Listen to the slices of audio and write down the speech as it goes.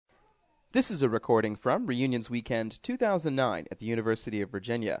This is a recording from Reunions Weekend 2009 at the University of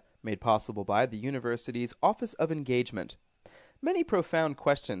Virginia, made possible by the university's Office of Engagement. Many profound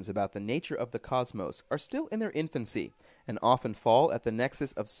questions about the nature of the cosmos are still in their infancy and often fall at the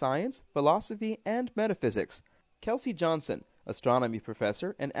nexus of science, philosophy, and metaphysics. Kelsey Johnson, astronomy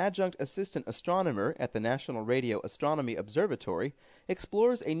professor and adjunct assistant astronomer at the National Radio Astronomy Observatory,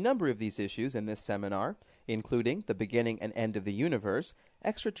 explores a number of these issues in this seminar, including the beginning and end of the universe,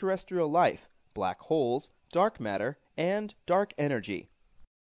 extraterrestrial life, black holes, dark matter, and dark energy.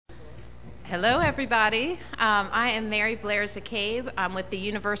 Hello, everybody. I am Mary Blair Zacabe. I'm with the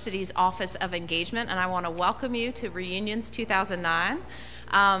university's Office of Engagement, and I want to welcome you to Reunions 2009.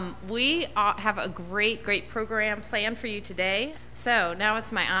 We have a great program planned for you today. So now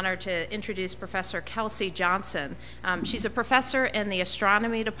it's my honor to introduce Professor Kelsey Johnson. She's a professor in the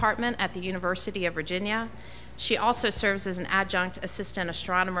astronomy department at the University of Virginia. She also serves as an adjunct assistant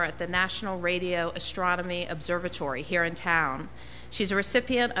astronomer at the National Radio Astronomy Observatory here in town. She's a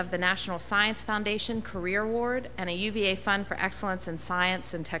recipient of the National Science Foundation Career Award and a UVA Fund for Excellence in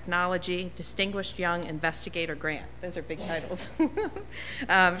Science and Technology Distinguished Young Investigator Grant. Those are big titles.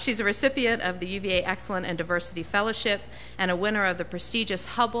 She's a recipient of the UVA Excellent and Diversity Fellowship and a winner of the prestigious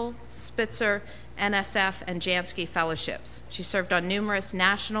Hubble, Spitzer, NSF, and Jansky Fellowships. She served on numerous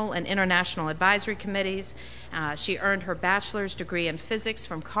national and international advisory committees. She earned her bachelor's degree in physics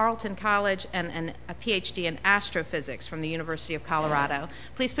from Carleton College and a PhD in astrophysics from the University of Colorado.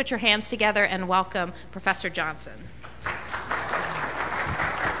 Please put your hands together and welcome Professor Johnson.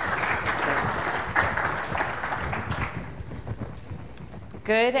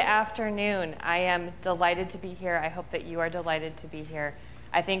 Good afternoon. I am delighted to be here. I hope that you are delighted to be here.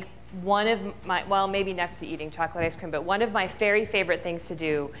 I think one of my, well, maybe next to eating chocolate ice cream, but one of my very favorite things to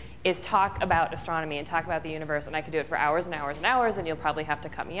do is talk about astronomy and talk about the universe, and I could do it for hours and hours and hours, and you'll probably have to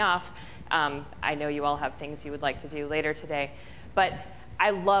cut me off. I know you all have things you would like to do later today, but I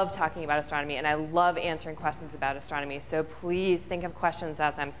love talking about astronomy, and I love answering questions about astronomy, so please think of questions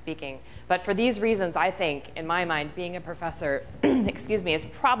as I'm speaking. But for these reasons, I think, in my mind, being a professor, excuse me, is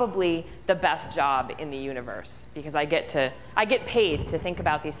probably the best job in the universe, because I get paid to think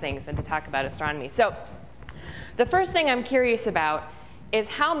about these things and to talk about astronomy. So the first thing I'm curious about is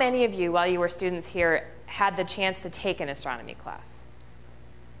how many of you, while you were students here, had the chance to take an astronomy class?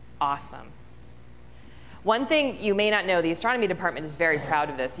 Awesome. One thing you may not know, the astronomy department is very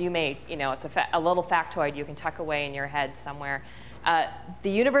proud of this. You may, it's a little factoid you can tuck away in your head somewhere. At the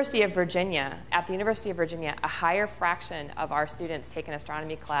University of Virginia, a higher fraction of our students take an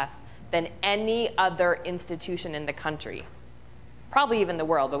astronomy class than any other institution in the country. Probably even the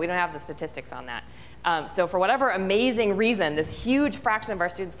world, but we don't have the statistics on that. So for whatever amazing reason, this huge fraction of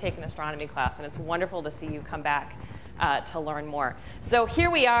our students take an astronomy class, and it's wonderful to see you come back to learn more. So here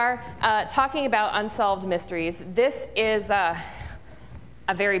we are talking about unsolved mysteries. This is a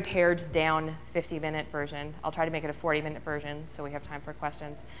very pared down 50-minute version. I'll try to make it a 40-minute version so we have time for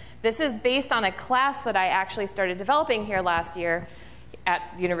questions. This is based on a class that I actually started developing here last year at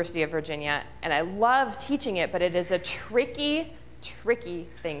the University of Virginia, and I love teaching it, but it is a tricky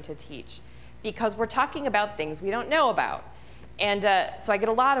thing to teach because we're talking about things we don't know about. And so I get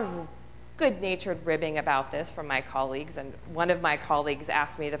a lot of good-natured ribbing about this from my colleagues, and one of my colleagues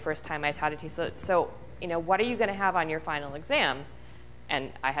asked me the first time I taught it, he said, so, what are you going to have on your final exam? And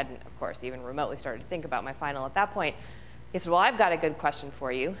I hadn't, of course, even remotely started to think about my final at that point. He said, well, I've got a good question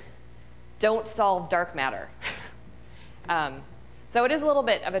for you. Don't solve dark matter. So it is a little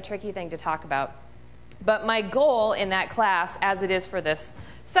bit of a tricky thing to talk about. But my goal in that class, as it is for this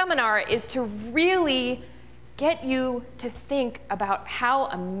seminar, is to really get you to think about how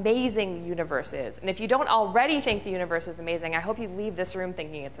amazing the universe is. And if you don't already think the universe is amazing, I hope you leave this room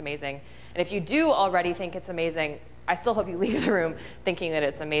thinking it's amazing. And if you do already think it's amazing, I still hope you leave the room thinking that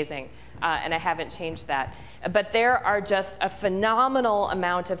it's amazing. And I haven't changed that. But there are just a phenomenal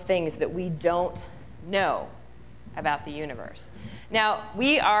amount of things that we don't know about the universe. Now,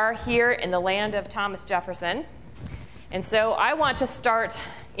 we are here in the land of Thomas Jefferson. And so I want to start,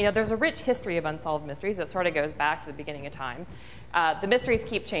 there's a rich history of unsolved mysteries that sort of goes back to the beginning of time. The mysteries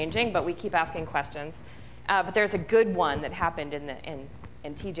keep changing, but we keep asking questions. But there's a good one that happened in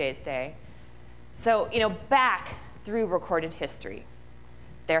TJ's day. So, back through recorded history,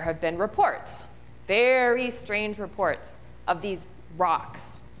 there have been reports, very strange reports, of these rocks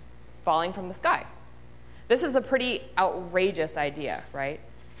falling from the sky. This is a pretty outrageous idea, right?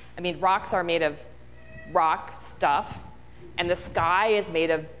 I mean, rocks are made of rock stuff, and the sky is made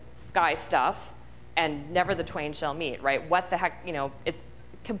of sky stuff, and never the twain shall meet, right? What the heck, it's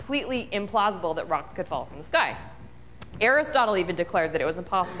completely implausible that rocks could fall from the sky. Aristotle even declared that it was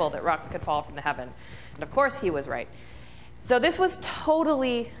impossible that rocks could fall from the heaven. And of course he was right. So this was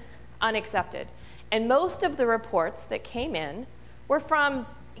totally unaccepted. And most of the reports that came in were from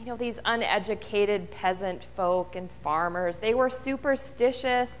these uneducated peasant folk and farmers. They were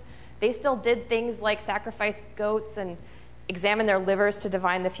superstitious. They still did things like sacrifice goats and examine their livers to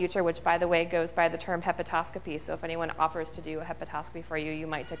divine the future, which, by the way, goes by the term hepatoscopy. So if anyone offers to do a hepatoscopy for you, you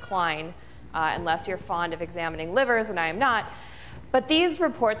might decline unless you're fond of examining livers, and I am not. But these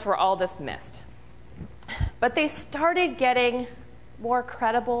reports were all dismissed. But they started getting more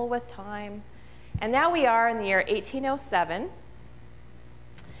credible with time. And now we are in the year 1807,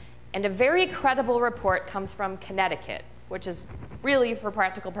 and a very credible report comes from Connecticut, which is really, for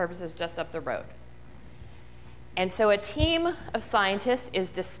practical purposes, just up the road. And so a team of scientists is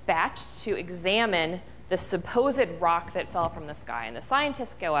dispatched to examine the supposed rock that fell from the sky. And the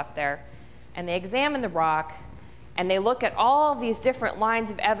scientists go up there, and they examine the rock, and they look at all these different lines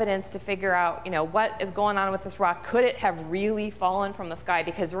of evidence to figure out, what is going on with this rock. Could it have really fallen from the sky?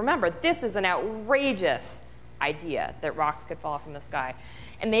 Because remember, this is an outrageous idea that rocks could fall from the sky.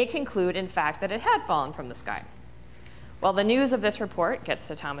 And they conclude, in fact, that it had fallen from the sky. Well, the news of this report gets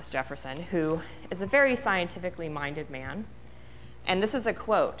to Thomas Jefferson, who is a very scientifically minded man. And this is a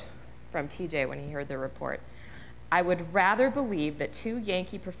quote from TJ when he heard the report. "I would rather believe that 2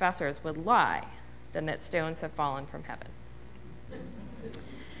 Yankee professors would lie than that stones have fallen from heaven."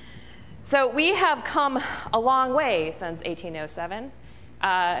 So we have come a long way since 1807.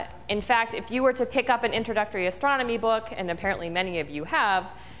 In fact, if you were to pick up an introductory astronomy book, and apparently many of you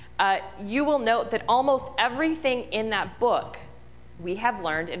have, you will note that almost everything in that book we have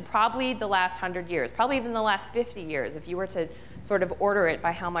learned in probably the last 100 years, probably even the last 50 years, if you were to sort of order it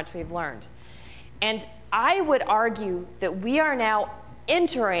by how much we've learned. And I would argue that we are now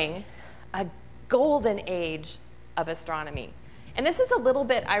entering a golden age of astronomy. And this is a little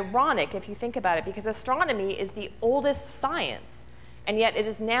bit ironic if you think about it, because astronomy is the oldest science, and yet it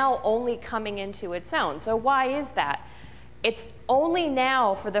is now only coming into its own. So why is that? It's only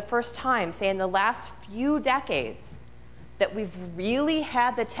now, for the first time, say in the last few decades, that we've really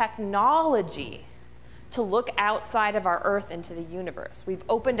had the technology to look outside of our Earth into the universe. We've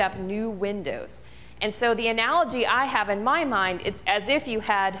opened up new windows. And so the analogy I have in my mind, it's as if you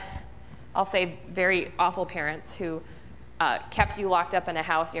had, I'll say, very awful parents who kept you locked up in a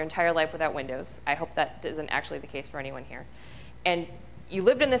house your entire life without windows. I hope that isn't actually the case for anyone here. And you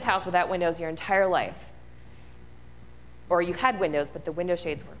lived in this house without windows your entire life. Or you had windows, but the window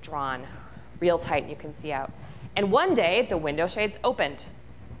shades were drawn real tight and you can see out. And one day, the window shades opened.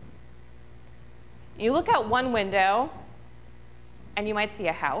 You look out one window, and you might see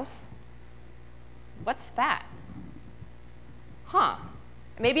a house. What's that? Huh.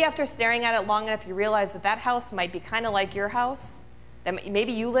 Maybe after staring at it long enough, you realize that that house might be kind of like your house. That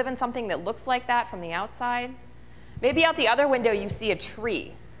maybe you live in something that looks like that from the outside. Maybe out the other window, you see a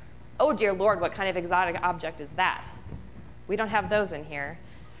tree. Oh, dear Lord, what kind of exotic object is that? We don't have those in here.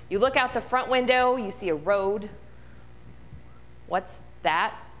 You look out the front window, you see a road. What's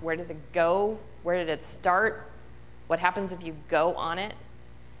that? Where does it go? Where did it start? What happens if you go on it?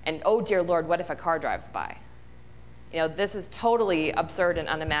 And oh, dear Lord, what if a car drives by? This is totally absurd and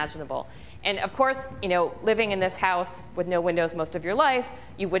unimaginable. And of course, living in this house with no windows most of your life,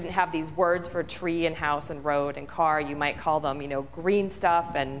 you wouldn't have these words for tree and house and road and car. You might call them, green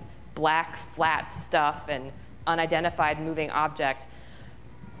stuff and black flat stuff and unidentified moving object.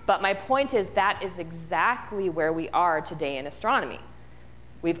 But my point is that is exactly where we are today in astronomy.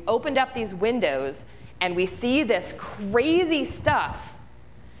 We've opened up these windows and we see this crazy stuff.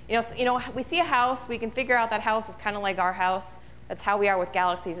 We see a house, we can figure out that house is kind of like our house. That's how we are with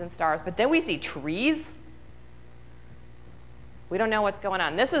galaxies and stars. But then we see trees. We don't know what's going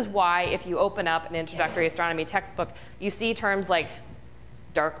on. This is why if you open up an introductory astronomy textbook, you see terms like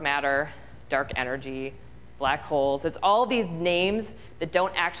dark matter, dark energy, black holes. It's all these names that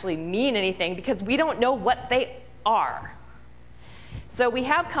don't actually mean anything because we don't know what they are. So we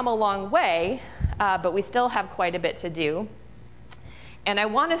have come a long way, but we still have quite a bit to do. And I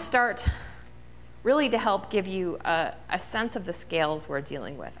want to start really to help give you a sense of the scales we're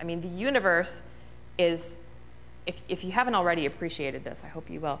dealing with. I mean, the universe is, if you haven't already appreciated this, I hope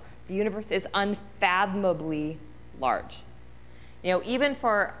you will, the universe is unfathomably large. Even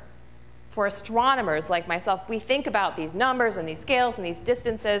for astronomers like myself, we think about these numbers and these scales and these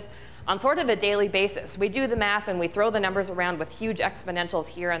distances on sort of a daily basis. We do the math and we throw the numbers around with huge exponentials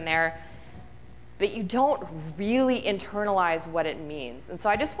here and there, but you don't really internalize what it means. And so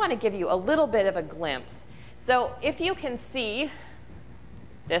I just want to give you a little bit of a glimpse. So if you can see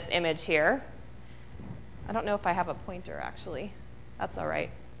this image here, I don't know if I have a pointer, actually. That's all right.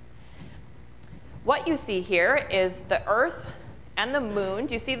 What you see here is the Earth and the moon.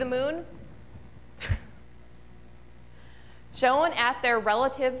 Do you see the moon? Shown at their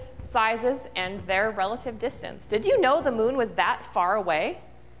relative sizes and their relative distance. Did you know the moon was that far away?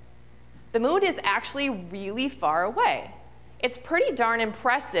 The moon is actually really far away. It's pretty darn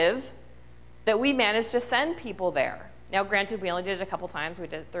impressive that we managed to send people there. Now, granted, we only did it a couple times. We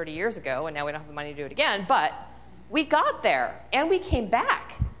did it 30 years ago, and now we don't have the money to do it again. But we got there, and we came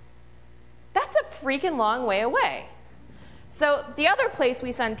back. That's a freaking long way away. So the other place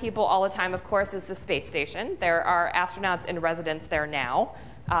we send people all the time, of course, is the space station. There are astronauts in residence there now,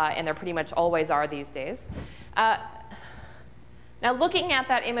 and there pretty much always are these days. Now, looking at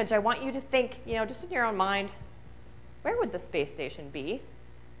that image, I want you to think, just in your own mind, where would the space station be?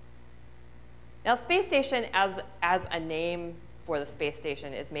 Now, space station as a name for the space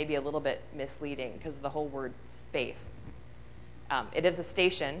station is maybe a little bit misleading because of the whole word space. It is a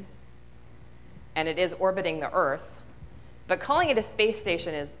station, and it is orbiting the Earth, but calling it a space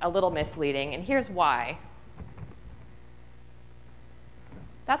station is a little misleading, and here's why.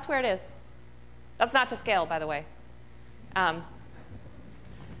 That's where it is. That's not to scale, by the way.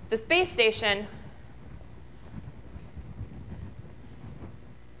 The space station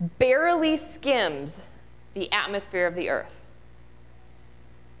barely skims the atmosphere of the Earth.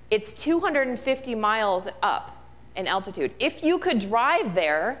 It's 250 miles up in altitude. If you could drive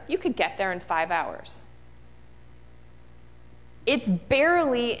there, you could get there in 5 hours. It's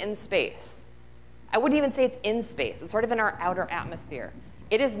barely in space. I wouldn't even say it's in space. It's sort of in our outer atmosphere.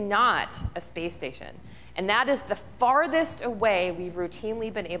 It is not a space station. And that is the farthest away we've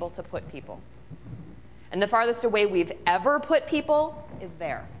routinely been able to put people. And the farthest away we've ever put people is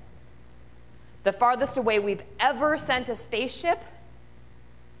there. The farthest away we've ever sent a spaceship,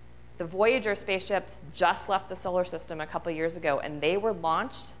 the Voyager spaceships just left the solar system a couple years ago, and they were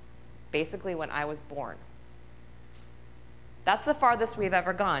launched basically when I was born. That's the farthest we've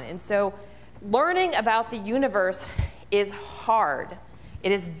ever gone. And so learning about the universe is hard.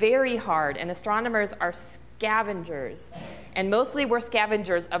 It is very hard, and astronomers are scavengers. And mostly we're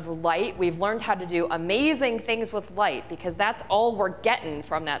scavengers of light. We've learned how to do amazing things with light because that's all we're getting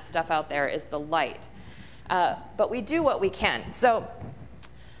from that stuff out there is the light. But we do what we can. So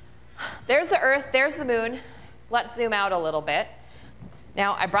there's the Earth, there's the moon. Let's zoom out a little bit.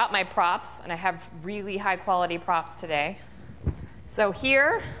 Now, I brought my props, and I have really high-quality props today. So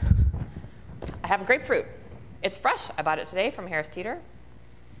here, I have grapefruit. It's fresh. I bought it today from Harris Teeter.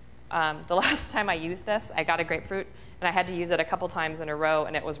 The last time I used this, I got a grapefruit, and I had to use it a couple times in a row,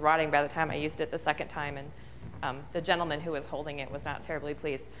 and it was rotting by the time I used it the second time, and the gentleman who was holding it was not terribly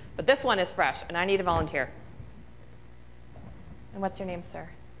pleased. But this one is fresh, and I need a volunteer. And what's your name, sir?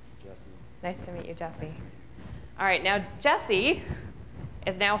 Jesse. Nice to meet you, Jesse. All right, now Jesse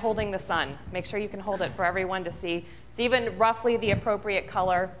is now holding the sun. Make sure you can hold it for everyone to see. It's even roughly the appropriate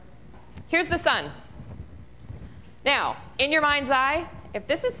color. Here's the sun. Now, in your mind's eye, if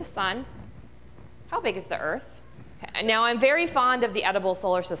this is the sun, how big is the Earth? Okay. Now, I'm very fond of the edible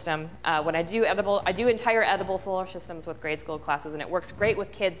solar system. When I do entire edible solar systems with grade school classes, and it works great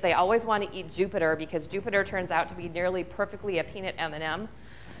with kids. They always want to eat Jupiter because Jupiter turns out to be nearly perfectly a peanut M&M.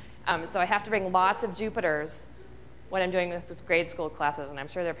 So I have to bring lots of Jupiters when I'm doing this with grade school classes, and I'm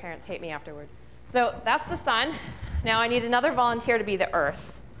sure their parents hate me afterward. So that's the sun. Now I need another volunteer to be the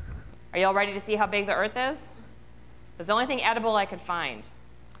Earth. Are you all ready to see how big the Earth is? It's the only thing edible I could find.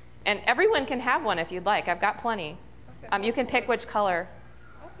 And everyone can have one if you'd like. I've got plenty. You can pick which color.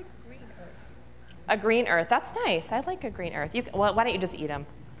 I'll pick green Earth. A green Earth. That's nice. I like a green Earth. Well, why don't you just eat them?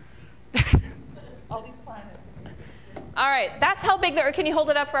 All these planets. All right. That's how big the Earth. Can you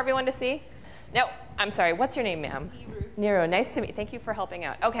hold it up for everyone to see? No. I'm sorry. What's your name, ma'am? Nero. Nice to meet you. Thank you for helping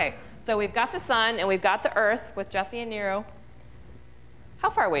out. Okay. So we've got the sun and we've got the Earth with Jesse and Nero.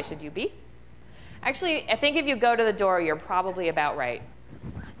 How far away should you be? Actually, I think if you go to the door, you're probably about right.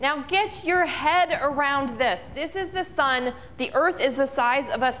 Now get your head around this. This is the sun. The Earth is the size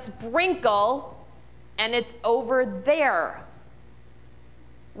of a sprinkle, and it's over there.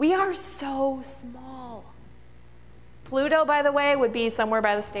 We are so small. Pluto, by the way, would be somewhere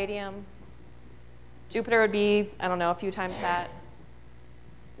by the stadium. Jupiter would be, I don't know, a few times that.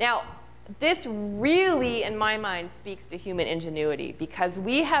 Now, this really, in my mind, speaks to human ingenuity because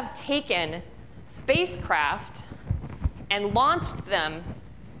we have taken spacecraft and launched them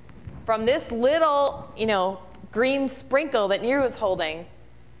from this little, green sprinkle that Nero was holding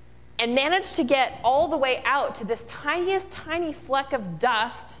and managed to get all the way out to this tiniest, tiny fleck of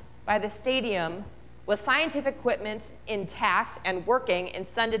dust by the stadium with scientific equipment intact and working and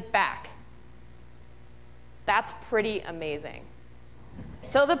send it back. That's pretty amazing.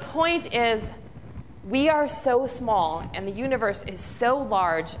 So the point is, we are so small, and the universe is so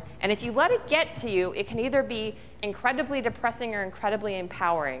large, and if you let it get to you, it can either be incredibly depressing or incredibly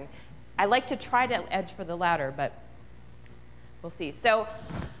empowering. I like to try to edge for the latter, but we'll see. So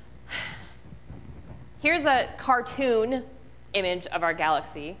here's a cartoon image of our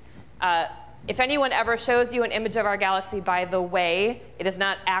galaxy. If anyone ever shows you an image of our galaxy, by the way, it is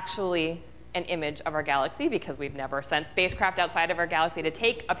not actually an image of our galaxy because we've never sent spacecraft outside of our galaxy to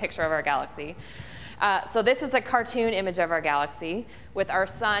take a picture of our galaxy. So this is a cartoon image of our galaxy with our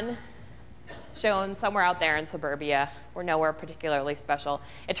sun shown somewhere out there in suburbia. We're nowhere particularly special.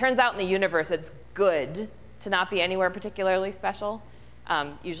 It turns out in the universe it's good to not be anywhere particularly special.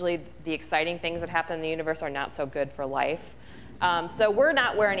 Usually the exciting things that happen in the universe are not so good for life. So we're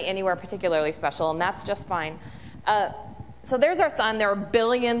not anywhere particularly special, and that's just fine. So there's our sun. There are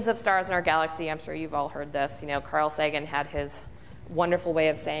billions of stars in our galaxy. I'm sure you've all heard this. You know, Carl Sagan had his wonderful way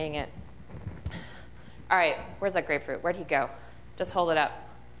of saying it. All right, where's that grapefruit? Where'd he go? Just hold it up.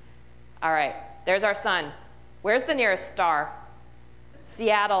 All right, there's our sun. Where's the nearest star?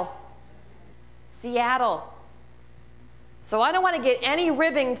 Seattle. Seattle. So I don't want to get any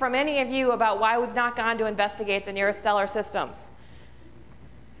ribbing from any of you about why we've not gone to investigate the nearest stellar systems.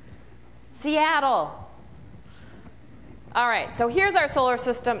 Seattle. All right, so here's our solar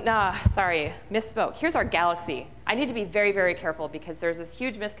system. Misspoke. Here's our galaxy. I need to be very, very careful because there's this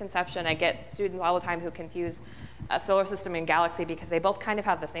huge misconception. I get students all the time who confuse a solar system and galaxy because they both kind of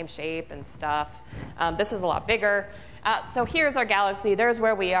have the same shape and stuff. This is a lot bigger. So here's our galaxy. There's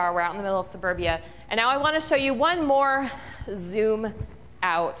where we are. We're out in the middle of suburbia. And now I want to show you one more zoom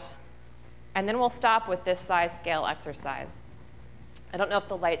out. And then we'll stop with this size scale exercise. I don't know if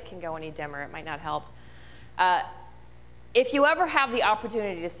the lights can go any dimmer. It might not help. If you ever have the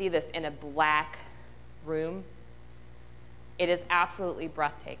opportunity to see this in a black room, it is absolutely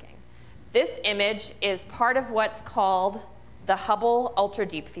breathtaking. This image is part of what's called the Hubble Ultra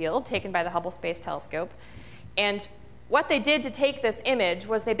Deep Field, taken by the Hubble Space Telescope. And what they did to take this image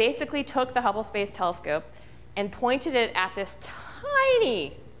was they basically took the Hubble Space Telescope and pointed it at this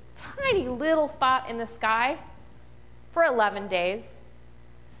tiny, tiny little spot in the sky for 11 days.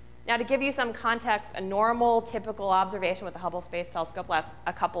 Now, to give you some context, a normal, typical observation with the Hubble Space Telescope lasts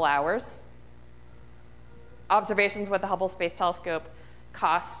a couple hours. Observations with the Hubble Space Telescope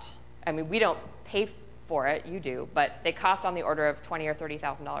cost, I mean, we don't pay for it, you do, but they cost on the order of $20,000 or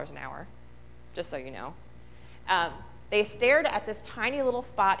 $30,000 an hour, just so you know. They stared at this tiny little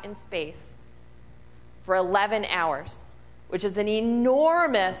spot in space for 11 hours, which is an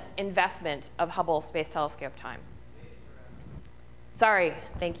enormous investment of Hubble Space Telescope time. Sorry,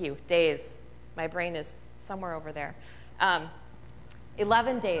 thank you, days. My brain is somewhere over there.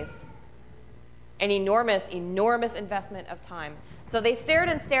 11 days. An enormous, enormous investment of time. So they stared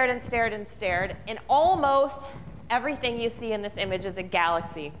and stared and stared and stared, and almost everything you see in this image is a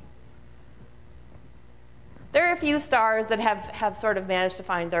galaxy. There are a few stars that have sort of managed to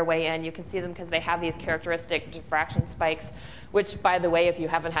find their way in. You can see them because they have these characteristic diffraction spikes, which, by the way, if you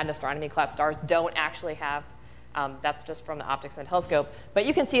haven't had an astronomy class, stars don't actually have. That's just from the optics and telescope. But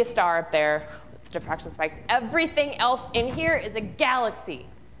you can see a star up there with diffraction spikes. Everything else in here is a galaxy.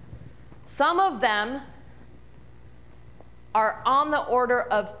 Some of them are on the order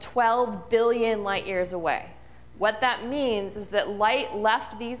of 12 billion light years away. What that means is that light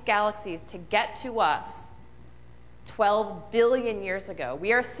left these galaxies to get to us 12 billion years ago.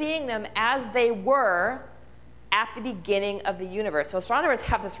 We are seeing them as they were at the beginning of the universe. So astronomers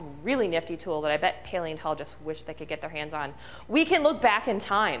have this really nifty tool that I bet paleontologists wish they could get their hands on. We can look back in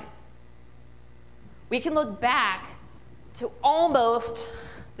time. We can look back to almost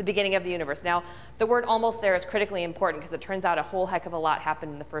the beginning of the universe. Now, the word almost there is critically important because it turns out a whole heck of a lot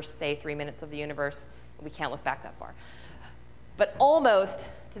happened in the first, say, 3 minutes of the universe. We can't look back that far. But almost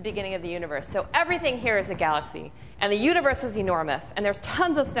to the beginning of the universe. So everything here is a galaxy. And the universe is enormous. And there's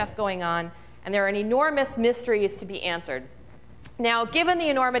tons of stuff going on. And there are enormous mysteries to be answered. Now, given the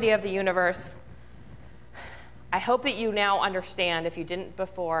enormity of the universe, I hope that you now understand, if you didn't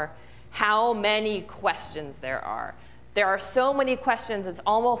before, how many questions there are. There are so many questions, it's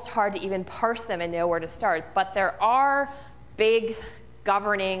almost hard to even parse them and know where to start. But there are big,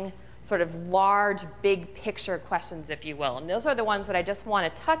 governing, sort of large, big picture questions, if you will. And those are the ones that I just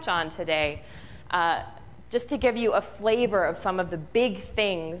want to touch on today, just to give you a flavor of some of the big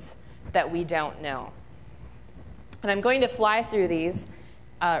things that we don't know. And I'm going to fly through these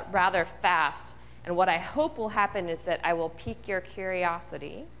rather fast. And what I hope will happen is that I will pique your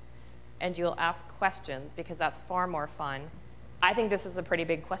curiosity and you'll ask questions because that's far more fun. I think this is a pretty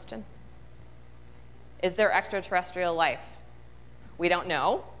big question. Is there extraterrestrial life? We don't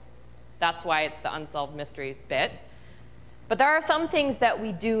know. That's why it's the Unsolved Mysteries bit. But there are some things that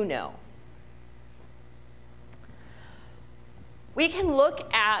we do know. We can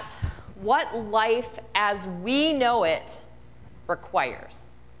look at what life as we know it requires.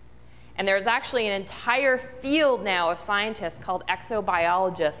 And there's actually an entire field now of scientists called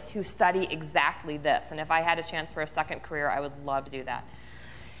exobiologists who study exactly this. And if I had a chance for a second career, I would love to do that.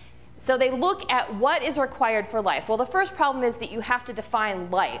 So they look at what is required for life. Well, the first problem is that you have to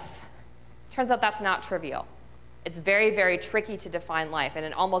define life. Turns out that's not trivial. It's very, very tricky to define life. And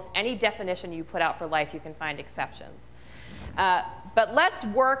in almost any definition you put out for life, you can find exceptions. But let's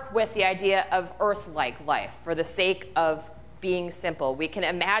work with the idea of Earth-like life for the sake of being simple. We can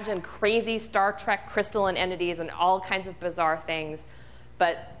imagine crazy Star Trek crystalline entities and all kinds of bizarre things,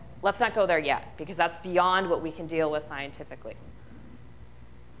 but let's not go there yet, because that's beyond what we can deal with scientifically.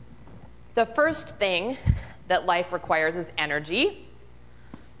 The first thing that life requires is energy.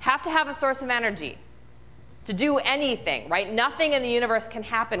 Have to have a source of energy to do anything, right? Nothing in the universe can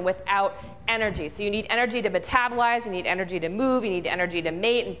happen without energy. So you need energy to metabolize, you need energy to move, you need energy to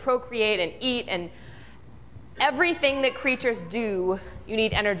mate and procreate and eat, and everything that creatures do, you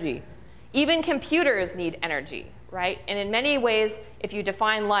need energy. Even computers need energy, right? And in many ways, if you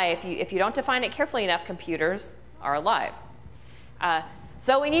define life, if you don't define it carefully enough, computers are alive.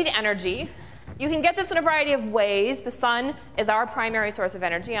 So we need energy. You can get this in a variety of ways. The sun is our primary source of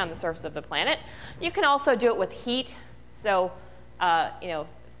energy on the surface of the planet. You can also do it with heat. So,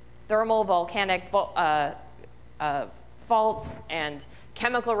 thermal, volcanic faults and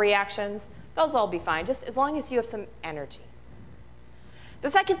chemical reactions. Those will all be fine, just as long as you have some energy. The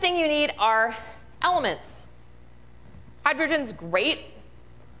second thing you need are elements. Hydrogen's great.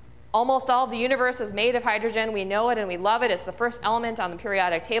 Almost all of the universe is made of hydrogen. We know it and we love it. It's the first element on the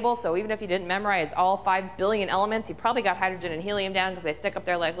periodic table, so even if you didn't memorize all 5 billion elements, you probably got hydrogen and helium down because they stick up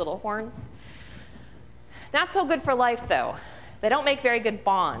there like little horns. Not so good for life, though. They don't make very good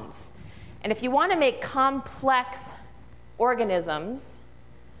bonds. And if you want to make complex organisms,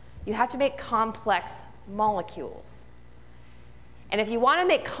 you have to make complex molecules. And if you want to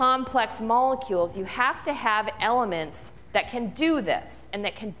make complex molecules, you have to have elements that can do this, and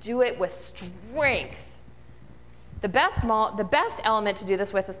that can do it with strength. The best element to do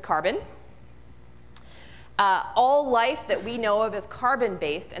this with is carbon. All life that we know of is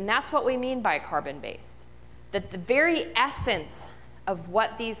carbon-based, and that's what we mean by carbon-based. That the very essence of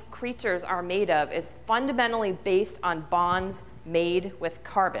what these creatures are made of is fundamentally based on bonds made with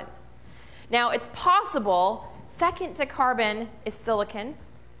carbon. Now, it's possible, second to carbon is silicon.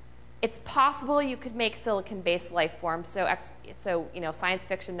 It's possible you could make silicon-based life forms. So science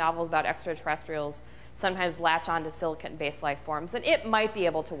fiction novels about extraterrestrials sometimes latch onto silicon-based life forms, and it might be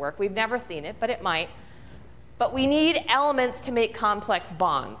able to work. We've never seen it, but it might. But we need elements to make complex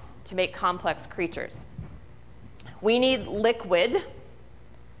bonds, to make complex creatures. We need liquid,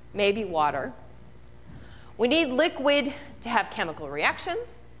 maybe water. We need liquid to have chemical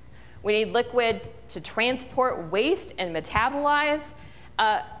reactions. We need liquid to transport waste and metabolize.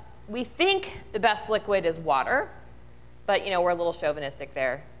 We think the best liquid is water, but we're a little chauvinistic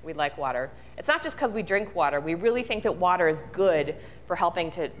there. We like water. It's not just because we drink water. We really think that water is good for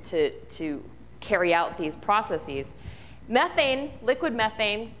helping to carry out these processes. Methane, liquid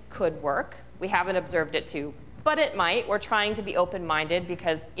methane, could work. We haven't observed it too, but it might. We're trying to be open-minded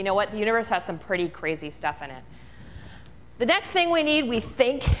because, you know what, the universe has some pretty crazy stuff in it. The next thing we need, we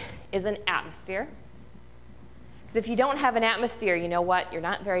think, is an atmosphere. If you don't have an atmosphere, you know what? You're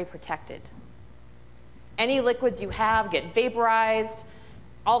not very protected. Any liquids you have get vaporized.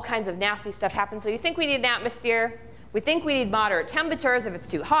 All kinds of nasty stuff happens. So you think we need an atmosphere. We think we need moderate temperatures. If it's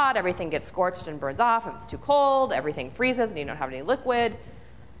too hot, everything gets scorched and burns off. If it's too cold, everything freezes and you don't have any liquid.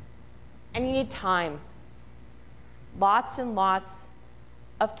 And you need time. Lots and lots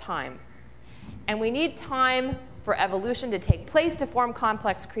of time. And we need time for evolution to take place to form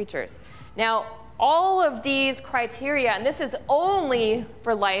complex creatures. Now, all of these criteria, and this is only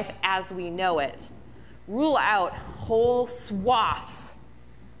for life as we know it, rule out whole swaths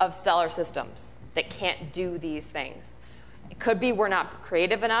of stellar systems that can't do these things. It could be we're not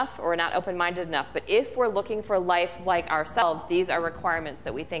creative enough or we're not open-minded enough, but if we're looking for life like ourselves, these are requirements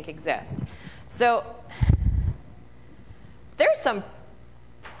that we think exist. So there's some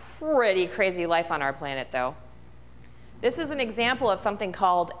pretty crazy life on our planet, though. This is an example of something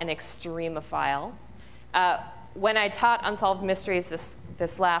called an extremophile. When I taught Unsolved Mysteries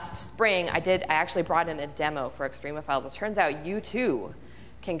this last spring, I actually brought in a demo for extremophiles. It turns out you, too,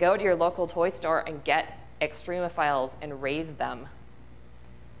 can go to your local toy store and get extremophiles and raise them.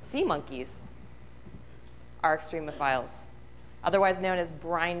 Sea monkeys. are extremophiles, otherwise known as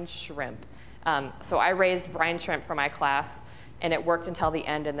brine shrimp. So I raised brine shrimp for my class, and it worked until the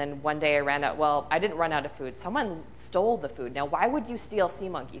end, and then one day I ran out. Well, I didn't run out of food. Someone stole the food. Now, why would you steal sea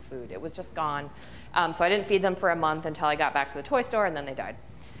monkey food? It was just gone. So I didn't feed them for a month until I got back to the toy store, and then they died.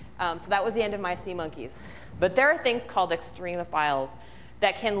 So that was the end of my sea monkeys. But there are things called extremophiles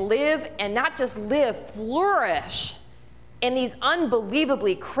that can live, and not just live, flourish in these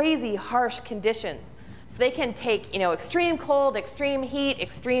unbelievably crazy, harsh conditions. So they can take, extreme cold, extreme heat,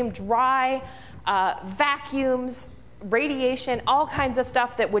 extreme dry, vacuums, radiation, all kinds of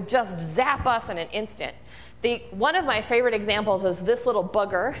stuff that would just zap us in an instant. One of my favorite examples is this little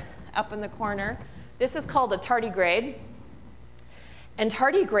bugger up in the corner. This is called a tardigrade. And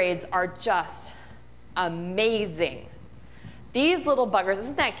tardigrades are just amazing. These little buggers,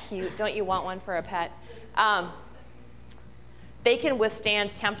 isn't that cute? Don't you want one for a pet? They can withstand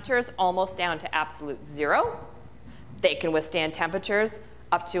temperatures almost down to absolute zero. They can withstand temperatures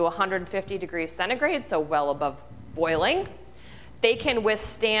up to 150 degrees centigrade, so well above boiling. They can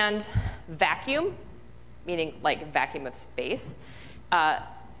withstand vacuum, meaning like vacuum of space.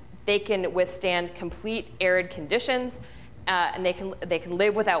 They can withstand complete arid conditions, and they can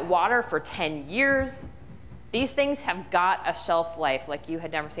live without water for 10 years. These things have got a shelf life like you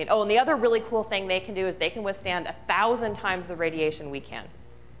had never seen. Oh, and the other really cool thing they can do is they can withstand 1,000 times the radiation we can.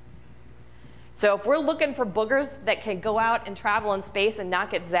 So if we're looking for boogers that can go out and travel in space and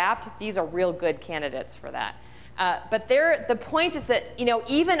not get zapped, these are real good candidates for that. But the point is that,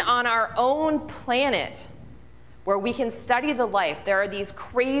 even on our own planet, where we can study the life, there are these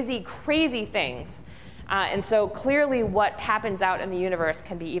crazy, crazy things. And so clearly what happens out in the universe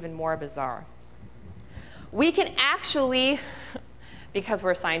can be even more bizarre. We can actually, because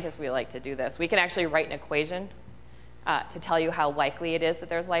we're scientists, we like to do this, we can actually write an equation to tell you how likely it is that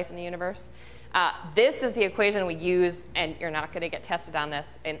there's life in the universe. This is the equation we use, and you're not going to get tested on this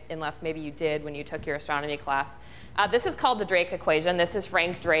unless maybe you did when you took your astronomy class. This is called the Drake equation. This is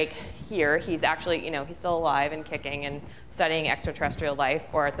Frank Drake here. He's actually, he's still alive and kicking and studying extraterrestrial life,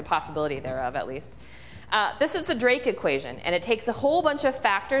 or the possibility thereof at least. This is the Drake equation, and it takes a whole bunch of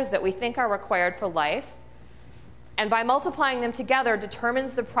factors that we think are required for life, and by multiplying them together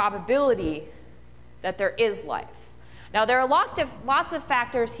determines the probability that there is life. Now, there are lots of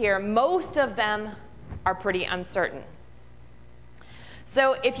factors here. Most of them are pretty uncertain.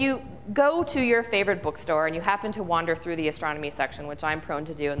 So if you go to your favorite bookstore and you happen to wander through the astronomy section, which I'm prone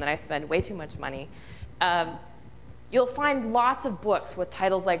to do, and then I spend way too much money, you'll find lots of books with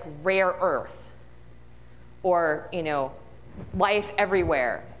titles like Rare Earth or, Life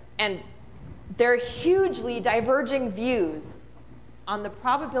Everywhere. And there are hugely diverging views on the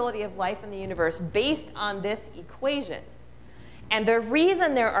probability of life in the universe based on this equation. And the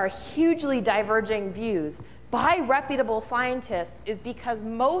reason there are hugely diverging views by reputable scientists is because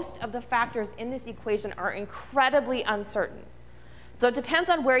most of the factors in this equation are incredibly uncertain. So it depends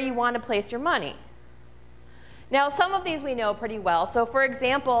on where you want to place your money. Now, some of these we know pretty well. So for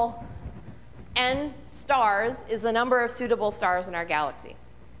example, n stars is the number of suitable stars in our galaxy.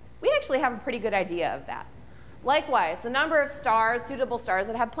 We actually have a pretty good idea of that. Likewise, the number of stars, suitable stars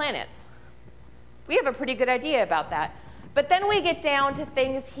that have planets. We have a pretty good idea about that. But then we get down to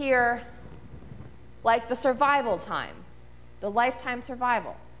things here like the survival time, the lifetime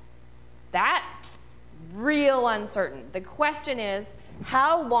survival. That, real uncertain. The question is,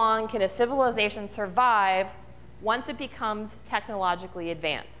 how long can a civilization survive once it becomes technologically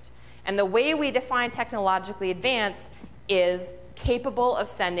advanced? And the way we define technologically advanced is capable of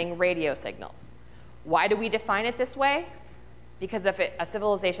sending radio signals. Why do we define it this way? Because if a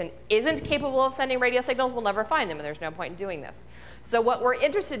civilization isn't capable of sending radio signals, we'll never find them, and there's no point in doing this. So what we're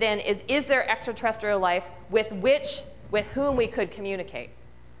interested in is there extraterrestrial life with whom we could communicate?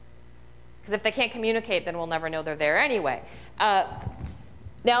 Because if they can't communicate, then we'll never know they're there anyway.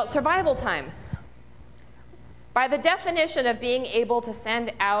 Now, survival time. By the definition of being able to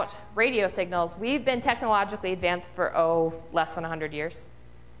send out radio signals, we've been technologically advanced for, less than 100 years.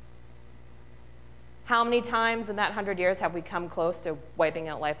 How many times in that 100 years have we come close to wiping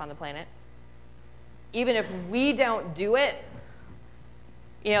out life on the planet? Even if we don't do it,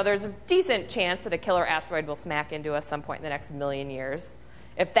 there's a decent chance that a killer asteroid will smack into us some point in the next 1,000,000 years.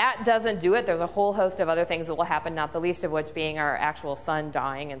 If that doesn't do it, there's a whole host of other things that will happen, not the least of which being our actual sun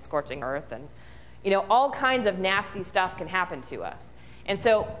dying and scorching Earth, and all kinds of nasty stuff can happen to us. And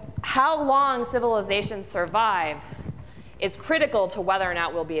so how long civilizations survive is critical to whether or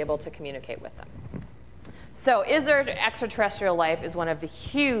not we'll be able to communicate with them. So is there extraterrestrial life is one of the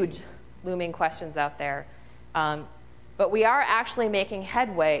huge looming questions out there. But but we are actually making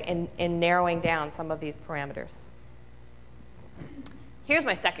headway in narrowing down some of these parameters. Here's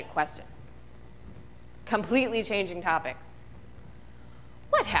my second question. Completely changing topics.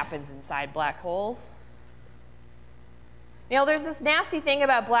 What happens inside black holes? You know, there's this nasty thing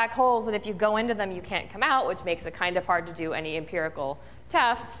about black holes that if you go into them, you can't come out, which makes it kind of hard to do any empirical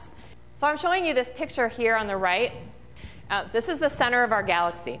tests. So I'm showing you this picture here on the right. This is the center of our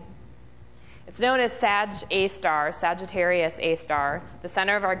galaxy. It's known as Sag A star, Sagittarius A star. The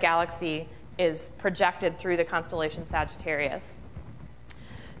center of our galaxy is projected through the constellation Sagittarius.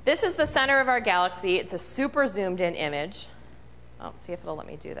 This is the center of our galaxy. It's a super zoomed in image. Oh, see if it'll let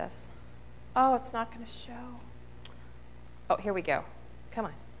me do this. Oh, it's not going to show. Oh, here we go. Come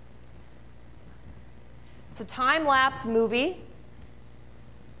on. It's a time-lapse movie.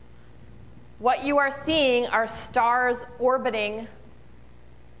 What you are seeing are stars orbiting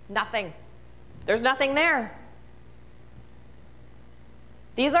nothing. There's nothing there.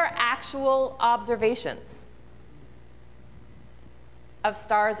 These are actual observations of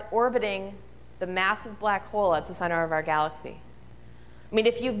stars orbiting the massive black hole at the center of our galaxy. I mean,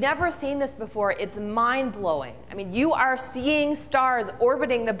 if you've never seen this before, it's mind-blowing. I mean, you are seeing stars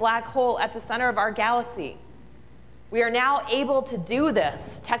orbiting the black hole at the center of our galaxy. We are now able to do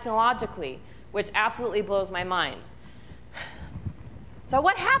this technologically, which absolutely blows my mind. So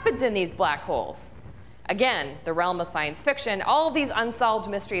what happens in these black holes? Again, the realm of science fiction. All of these unsolved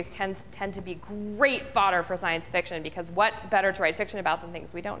mysteries tend to be great fodder for science fiction, because what better to write fiction about than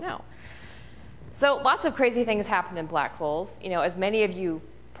things we don't know? So lots of crazy things happen in black holes. You know, as many of you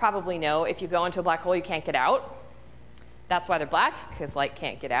probably know, if you go into a black hole, you can't get out. That's why they're black, because light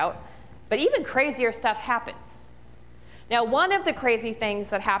can't get out. But even crazier stuff happens. Now, one of the crazy things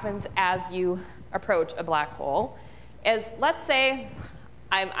that happens as you approach a black hole is, let's say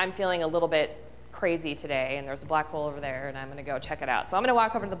I'm feeling a little bit crazy today, and there's a black hole over there, and I'm going to go check it out. So I'm going to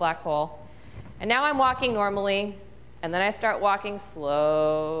walk over to the black hole, and now I'm walking normally, and then I start walking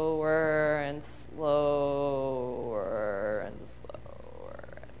slower and slower and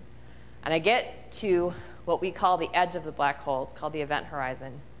slower. And I get to what we call the edge of the black hole. It's called the event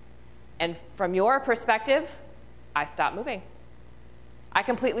horizon. And from your perspective, I stop moving. I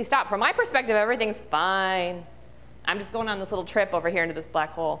completely stop. From my perspective, everything's fine. I'm just going on this little trip over here into this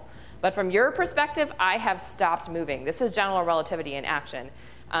black hole. But from your perspective, I have stopped moving. This is general relativity in action.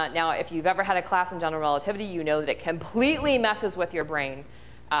 Now, if you've ever had a class in general relativity, you know that it completely messes with your brain.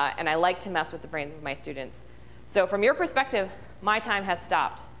 And I like to mess with the brains of my students. So from your perspective, my time has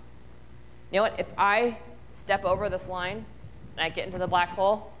stopped. You know what? If I step over this line and I get into the black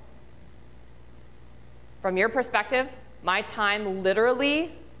hole, from your perspective, my time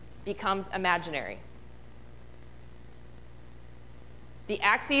literally becomes imaginary. The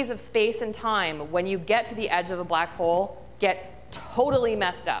axes of space and time, when you get to the edge of a black hole, get totally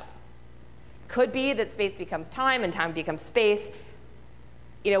messed up. Could be that space becomes time and time becomes space.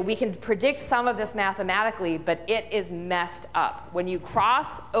 You know, we can predict some of this mathematically, but it is messed up. When you cross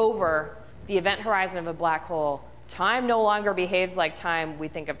over the event horizon of a black hole, time no longer behaves like time we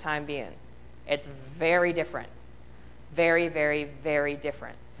think of time being. It's very different. Very, very, very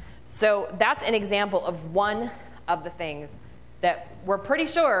different. So that's an example of one of the things that we're pretty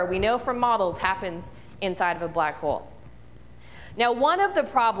sure, we know from models, happens inside of a black hole. Now, one of the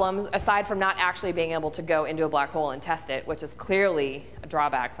problems, aside from not actually being able to go into a black hole and test it, which is clearly a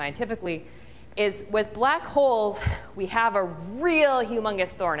drawback scientifically, is with black holes, we have a real humongous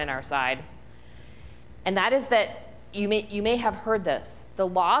thorn in our side. And that is that you may have heard this. The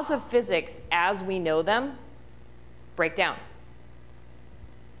laws of physics as we know them break down.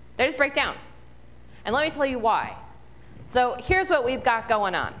 They just break down. And let me tell you why. So here's what we've got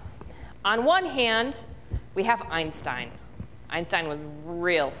going on. On one hand, we have Einstein. Einstein was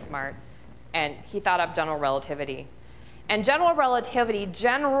real smart, and he thought up general relativity. And general relativity,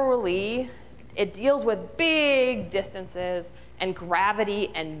 generally, it deals with big distances and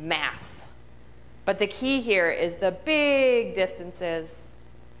gravity and mass. But the key here is the big distances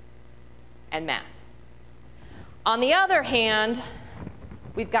and mass. On the other hand,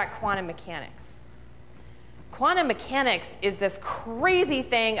 we've got quantum mechanics. Quantum mechanics is this crazy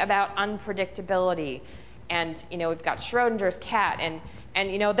thing about unpredictability. And, you know, we've got Schrodinger's cat.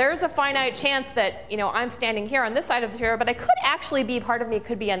 And you know, there's a finite chance that, you know, I'm standing here on this side of the chair, but I could actually be, part of me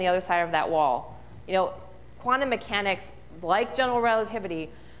could be on the other side of that wall. You know, quantum mechanics, like general relativity,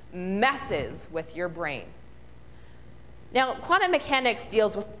 messes with your brain. Now, quantum mechanics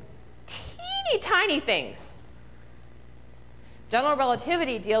deals with teeny tiny things. General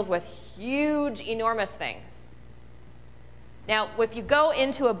relativity deals with huge, enormous things. Now, if you go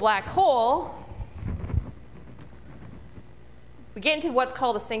into a black hole, We get into what's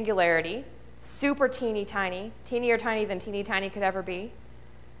called a singularity, super teeny tiny, teenier tiny than teeny tiny could ever be.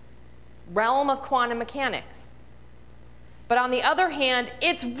 Realm of quantum mechanics. But on the other hand,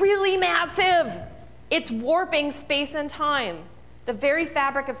 it's really massive. It's warping space and time. The very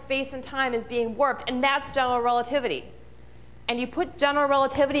fabric of space and time is being warped, and that's general relativity. And you put general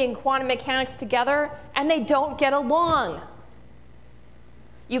relativity and quantum mechanics together, and they don't get along.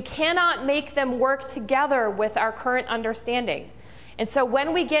 You cannot make them work together with our current understanding. And so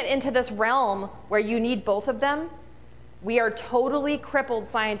when we get into this realm where you need both of them, we are totally crippled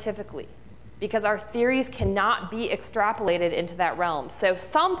scientifically because our theories cannot be extrapolated into that realm. So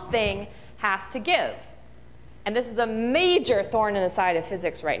something has to give. And this is a major thorn in the side of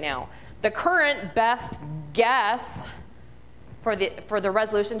physics right now. The current best guess for the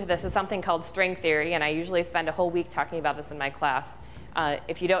resolution to this is something called string theory, and I usually spend a whole week talking about this in my class.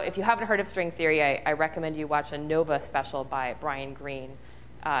 If you haven't heard of string theory, I recommend you watch a Nova special by Brian Greene.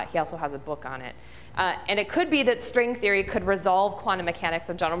 He also has a book on it. And it could be that string theory could resolve quantum mechanics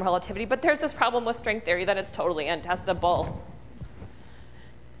and general relativity, but there's this problem with string theory that it's totally untestable.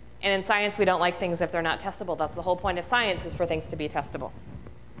 And in science, we don't like things if they're not testable. That's the whole point of science, is for things to be testable.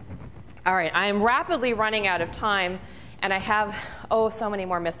 All right, I am rapidly running out of time, and I have, so many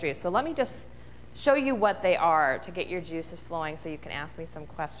more mysteries. So let me just show you what they are to get your juices flowing so you can ask me some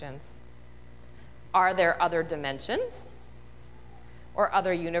questions. Are there other dimensions or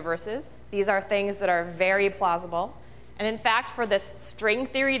other universes? These are things that are very plausible. And in fact, for this string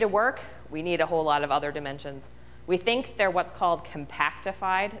theory to work, we need a whole lot of other dimensions. We think they're what's called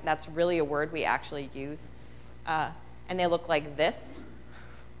compactified. That's really a word we actually use. And they look like this.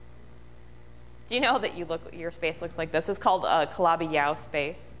 Do you know that your space looks like this? It's called a Calabi-Yau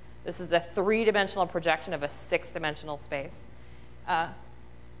space. This is a three-dimensional projection of a six-dimensional space.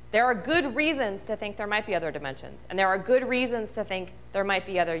 There are good reasons to think there might be other dimensions, and there are good reasons to think there might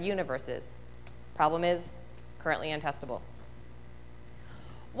be other universes. Problem is, currently untestable.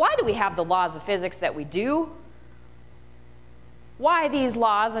 Why do we have the laws of physics that we do? Why these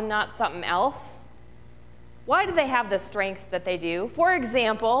laws and not something else? Why do they have the strength that they do? For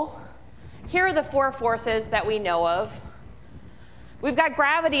example, here are the four forces that we know of. We've got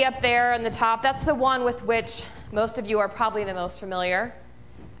gravity up there on the top. That's the one with which most of you are probably the most familiar.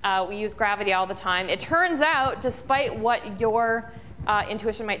 We use gravity all the time. It turns out, despite what your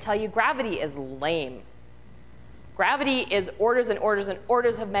intuition might tell you, gravity is lame. Gravity is orders and orders and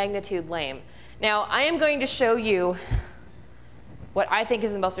orders of magnitude lame. Now, I am going to show you what I think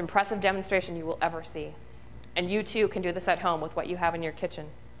is the most impressive demonstration you will ever see. And you too can do this at home with what you have in your kitchen.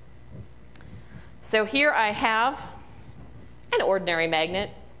 So here I have an ordinary magnet.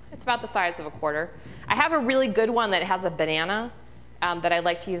 It's about the size of a quarter. I have a really good one that has a banana that I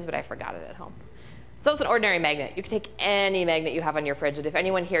like to use, but I forgot it at home. So it's an ordinary magnet. You can take any magnet you have on your fridge, and if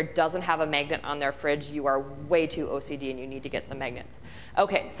anyone here doesn't have a magnet on their fridge, you are way too OCD and you need to get some magnets.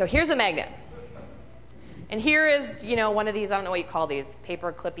 Okay, so here's a magnet. And here is, one of these, I don't know what you call these,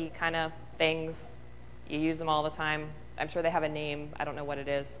 paper clippy kind of things. You use them all the time. I'm sure they have a name. I don't know what it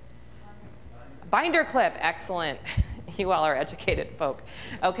is. Binder clip, excellent. You all are educated folk.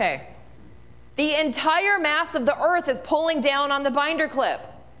 Okay. The entire mass of the Earth is pulling down on the binder clip.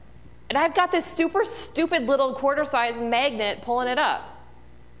 And I've got this super stupid little quarter-size magnet pulling it up.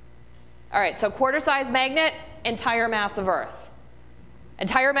 All right, so quarter-size magnet, entire mass of Earth.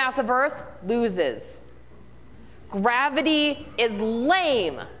 Entire mass of Earth loses. Gravity is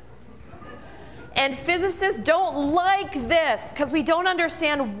lame. And physicists don't like this because we don't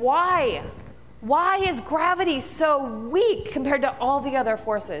understand why. Why is gravity so weak compared to all the other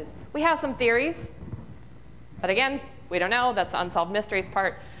forces? We have some theories, but again, we don't know. That's the unsolved mysteries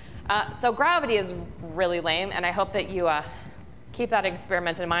part. So gravity is really lame, and I hope that you keep that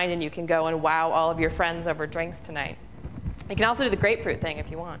experiment in mind and you can go and wow all of your friends over drinks tonight. You can also do the grapefruit thing if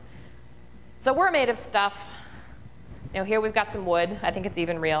you want. So we're made of stuff. Here we've got some wood. I think it's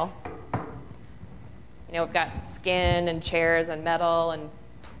even real. We've got skin and chairs and metal and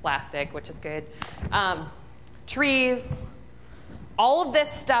plastic, which is good. Trees, all of this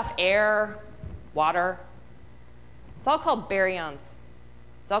stuff, air, water, it's all called baryons.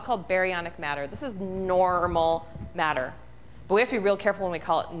 It's all called baryonic matter. This is normal matter. But we have to be real careful when we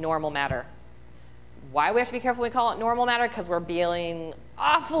call it normal matter. Why we have to be careful when we call it normal matter? Because we're being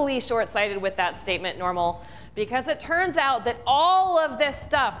awfully short-sighted with that statement, normal. Because it turns out that all of this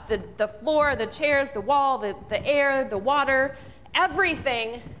stuff, the floor, the chairs, the wall, the air, the water,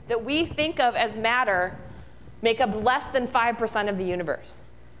 everything that we think of as matter make up less than 5% of the universe.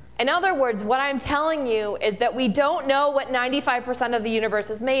 In other words, what I'm telling you is that we don't know what 95% of the universe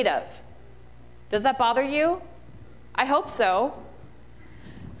is made of. Does that bother you? I hope so.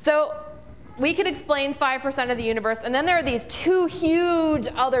 So we could explain 5% of the universe, and then there are these two huge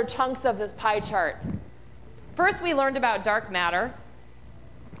other chunks of this pie chart. First, we learned about dark matter.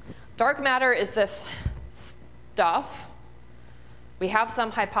 Dark matter is this stuff. We have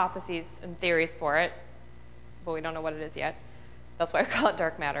some hypotheses and theories for it, but we don't know what it is yet. That's why I call it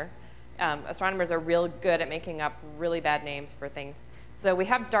dark matter. Astronomers are real good at making up really bad names for things. So we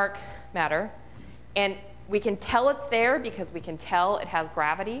have dark matter, and we can tell it's there because we can tell it has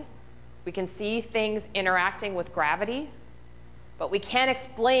gravity. We can see things interacting with gravity, but we can't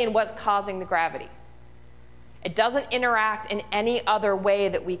explain what's causing the gravity. It doesn't interact in any other way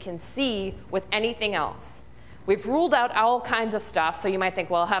that we can see with anything else. We've ruled out all kinds of stuff, so you might think,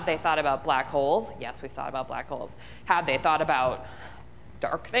 well, have they thought about black holes? Yes, we've thought about black holes. Have they thought about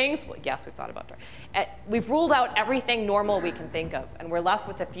dark things? Well, yes, we've thought about dark. We've ruled out everything normal we can think of, and we're left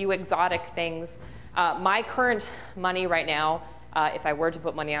with a few exotic things. My current money right now, if I were to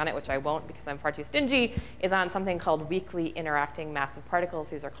put money on it, which I won't because I'm far too stingy, is on something called weakly interacting massive particles.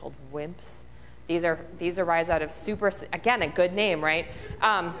 These are called WIMPs. These arise out of again, a good name, right?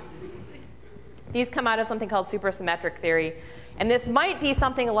 These come out of something called supersymmetric theory. And this might be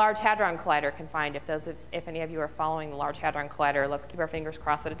something a Large Hadron Collider can find. If any of you are following the Large Hadron Collider, let's keep our fingers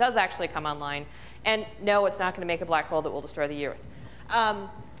crossed that it does actually come online. And no, it's not going to make a black hole that will destroy the Earth.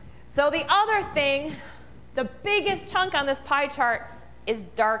 So the other thing, the biggest chunk on this pie chart is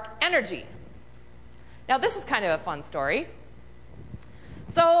dark energy. Now, this is kind of a fun story.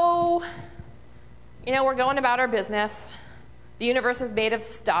 So, we're going about our business. The universe is made of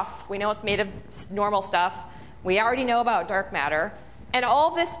stuff. We know it's made of normal stuff. We already know about dark matter. And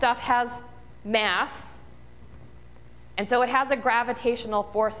all this stuff has mass. And so it has a gravitational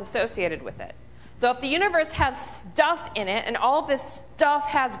force associated with it. So if the universe has stuff in it, and all of this stuff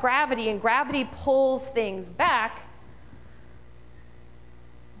has gravity, and gravity pulls things back,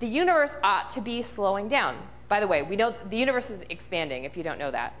 the universe ought to be slowing down. By the way, we know the universe is expanding, if you don't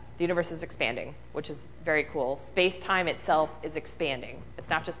know that. The universe is expanding, which is very cool. Space-time itself is expanding. It's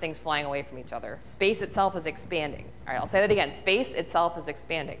not just things flying away from each other. Space itself is expanding. All right, I'll say that again. Space itself is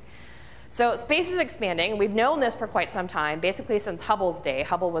expanding. So space is expanding. We've known this for quite some time, basically since Hubble's day.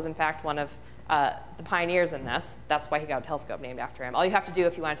 Hubble was, in fact, one of the pioneers in this. That's why he got a telescope named after him. All you have to do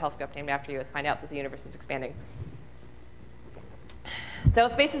if you want a telescope named after you is find out that the universe is expanding. So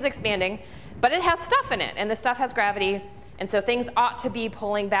space is expanding, but it has stuff in it, and the stuff has gravity. And so things ought to be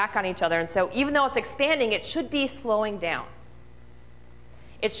pulling back on each other. And so even though it's expanding, it should be slowing down.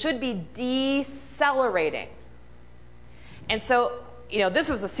 It should be decelerating. And so, this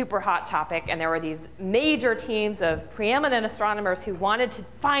was a super hot topic, and there were these major teams of preeminent astronomers who wanted to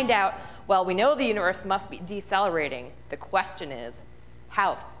find out, well, we know the universe must be decelerating. The question is,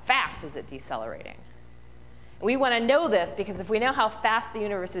 how fast is it decelerating? And we want to know this because if we know how fast the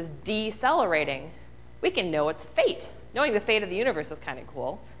universe is decelerating, we can know its fate. Knowing the fate of the universe is kind of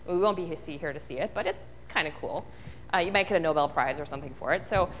cool. We won't be here to see it, but it's kind of cool. You might get a Nobel Prize or something for it.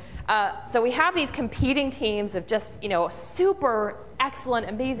 So we have these competing teams of just, super excellent,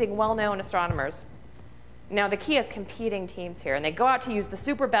 amazing, well-known astronomers. Now, the key is competing teams here. And they go out to use the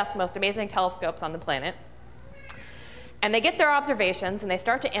super best, most amazing telescopes on the planet. And they get their observations, and they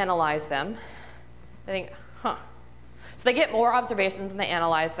start to analyze them. They think, So they get more observations, and they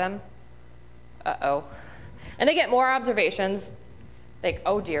analyze them. Uh-oh. And they get more observations, like,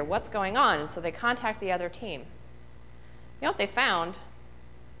 oh dear, what's going on? And so they contact the other team. You know what they found?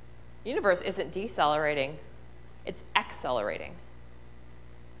 The universe isn't decelerating, it's accelerating.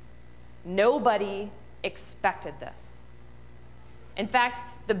 Nobody expected this. In fact,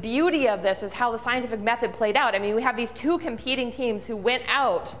 the beauty of this is how the scientific method played out. I mean, we have these two competing teams who went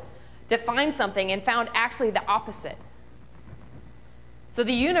out to find something and found actually the opposite. So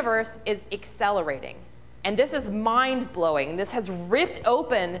the universe is accelerating. And this is mind-blowing. This has ripped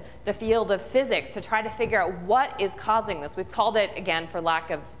open the field of physics to try to figure out what is causing this. We've called it, again, for lack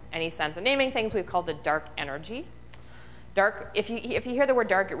of any sense of naming things, we've called it dark energy. Dark, if you hear the word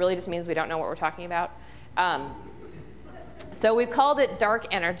dark, it really just means we don't know what we're talking about. So we've called it dark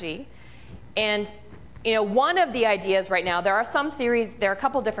energy. And one of the ideas right now, there are some theories, there are a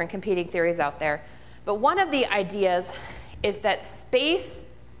couple different competing theories out there, but one of the ideas is that space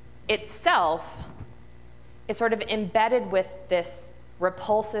itself is sort of embedded with this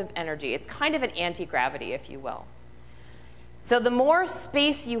repulsive energy. It's kind of an anti-gravity, if you will. So the more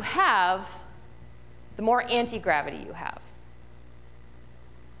space you have, the more anti-gravity you have.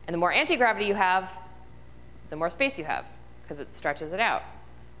 And the more anti-gravity you have, the more space you have, because it stretches it out.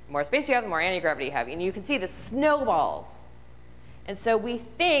 The more space you have, the more anti-gravity you have. And you can see the snowballs. And so we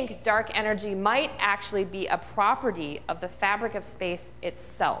think dark energy might actually be a property of the fabric of space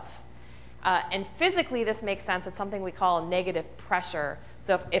itself. And physically, this makes sense. It's something we call negative pressure.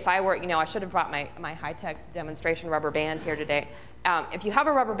 So if I were, I should have brought my high-tech demonstration rubber band here today. If you have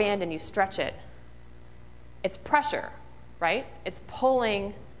a rubber band and you stretch it, it's pressure, right? It's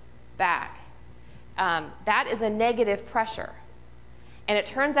pulling back. That is a negative pressure. And it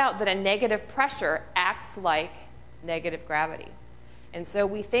turns out that a negative pressure acts like negative gravity. And so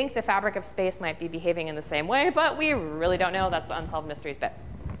we think the fabric of space might be behaving in the same way, but we really don't know. That's the unsolved mysteries bit.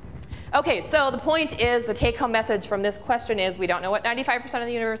 Okay, so the point is, the take-home message from this question is, we don't know what 95% of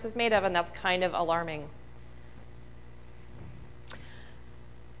the universe is made of, and that's kind of alarming.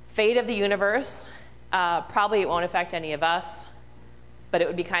 Fate of the universe, probably it won't affect any of us, but it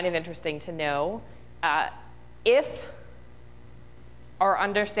would be kind of interesting to know if our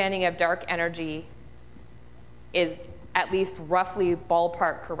understanding of dark energy is at least roughly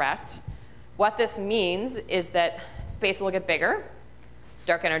ballpark correct. What this means is that space will get bigger,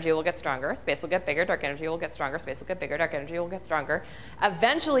 dark energy will get stronger, space will get bigger, dark energy will get stronger, space will get bigger, dark energy will get stronger.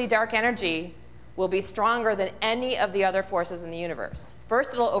 Eventually, dark energy will be stronger than any of the other forces in the universe.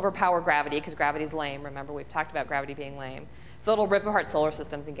 First, it'll overpower gravity, because gravity's lame. Remember, we've talked about gravity being lame. So it'll rip apart solar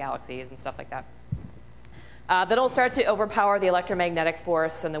systems and galaxies and stuff like that. Then it'll start to overpower the electromagnetic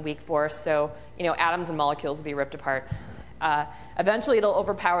force and the weak force, so atoms and molecules will be ripped apart. Eventually, it'll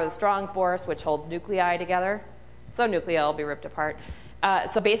overpower the strong force, which holds nuclei together, so nuclei will be ripped apart.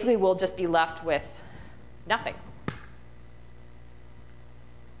 So basically, we'll just be left with nothing.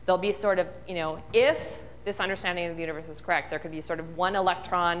 There'll be sort of, if this understanding of the universe is correct, there could be sort of one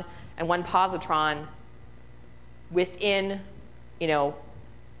electron and one positron within,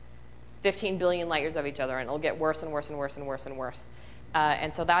 15 billion light years of each other, and it'll get worse and worse and worse and worse and worse.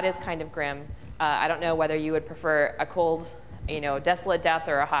 And so that is kind of grim. I don't know whether you would prefer a cold, desolate death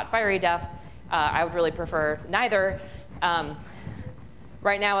or a hot, fiery death. I would really prefer neither.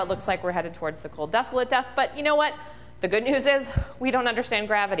 Right now, it looks like we're headed towards the cold, desolate death. But you know what? The good news is we don't understand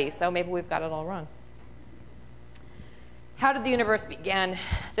gravity, so maybe we've got it all wrong. How did the universe begin?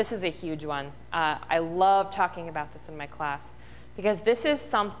 This is a huge one. I love talking about this in my class, because this is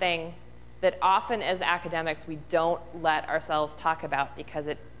something that often as academics we don't let ourselves talk about, because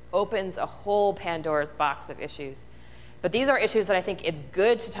it opens a whole Pandora's box of issues. But these are issues that I think it's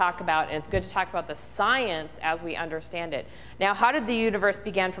good to talk about, and it's good to talk about the science as we understand it. Now, how did the universe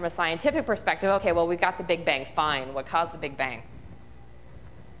begin from a scientific perspective? Okay, well, we've got the Big Bang. Fine. What caused the Big Bang?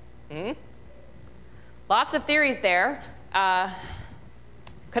 Lots of theories there.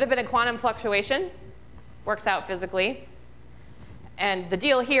 Could have been a quantum fluctuation. Works out physically. And the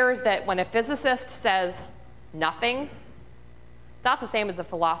deal here is that when a physicist says nothing, it's not the same as a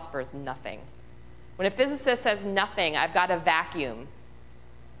philosopher's nothing. When a physicist says nothing, I've got a vacuum.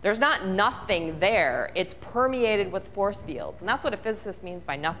 There's not nothing there. It's permeated with force fields. And that's what a physicist means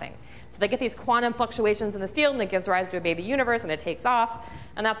by nothing. So they get these quantum fluctuations in this field, and it gives rise to a baby universe, and it takes off.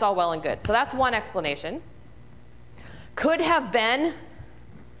 And that's all well and good. So that's one explanation. Could have been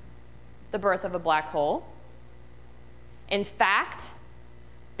the birth of a black hole. In fact,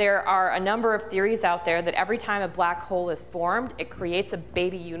 there are a number of theories out there that every time a black hole is formed, it creates a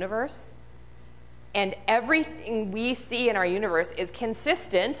baby universe. And everything we see in our universe is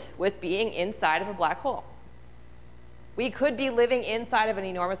consistent with being inside of a black hole. We could be living inside of an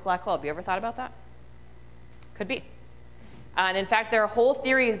enormous black hole. Have you ever thought about that? Could be. And in fact, there are whole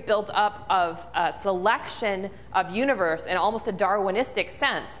theories built up of selection of universe in almost a Darwinistic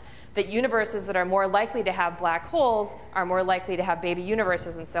sense, that universes that are more likely to have black holes are more likely to have baby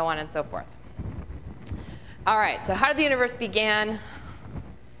universes, and so on and so forth. All right, so how did the universe begin?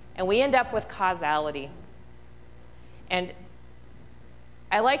 And we end up with causality. And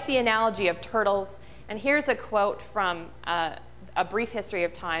I like the analogy of turtles. And here's a quote from A Brief History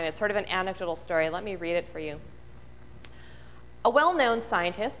of Time. It's sort of an anecdotal story. Let me read it for you. A well-known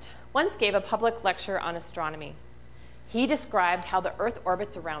scientist once gave a public lecture on astronomy. He described how the Earth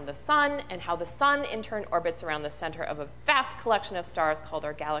orbits around the sun, and how the sun in turn orbits around the center of a vast collection of stars called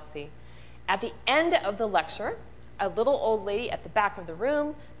our galaxy. At the end of the lecture, a little old lady at the back of the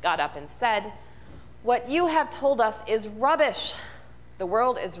room got up and said, "What you have told us is rubbish. The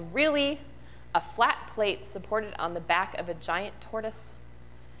world is really a flat plate supported on the back of a giant tortoise."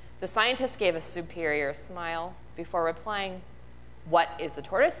 The scientist gave a superior smile before replying, "What is the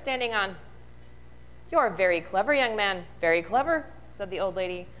tortoise standing on?" "You're very clever, young man, very clever," said the old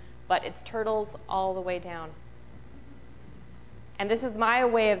lady, "but it's turtles all the way down." And this is my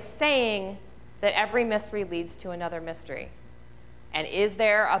way of saying that every mystery leads to another mystery. And is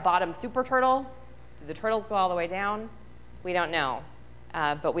there a bottom super turtle? Do the turtles go all the way down? We don't know.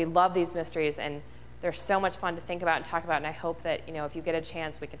 But we love these mysteries, and they're so much fun to think about and talk about, and I hope that, if you get a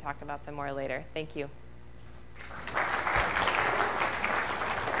chance, we can talk about them more later. Thank you.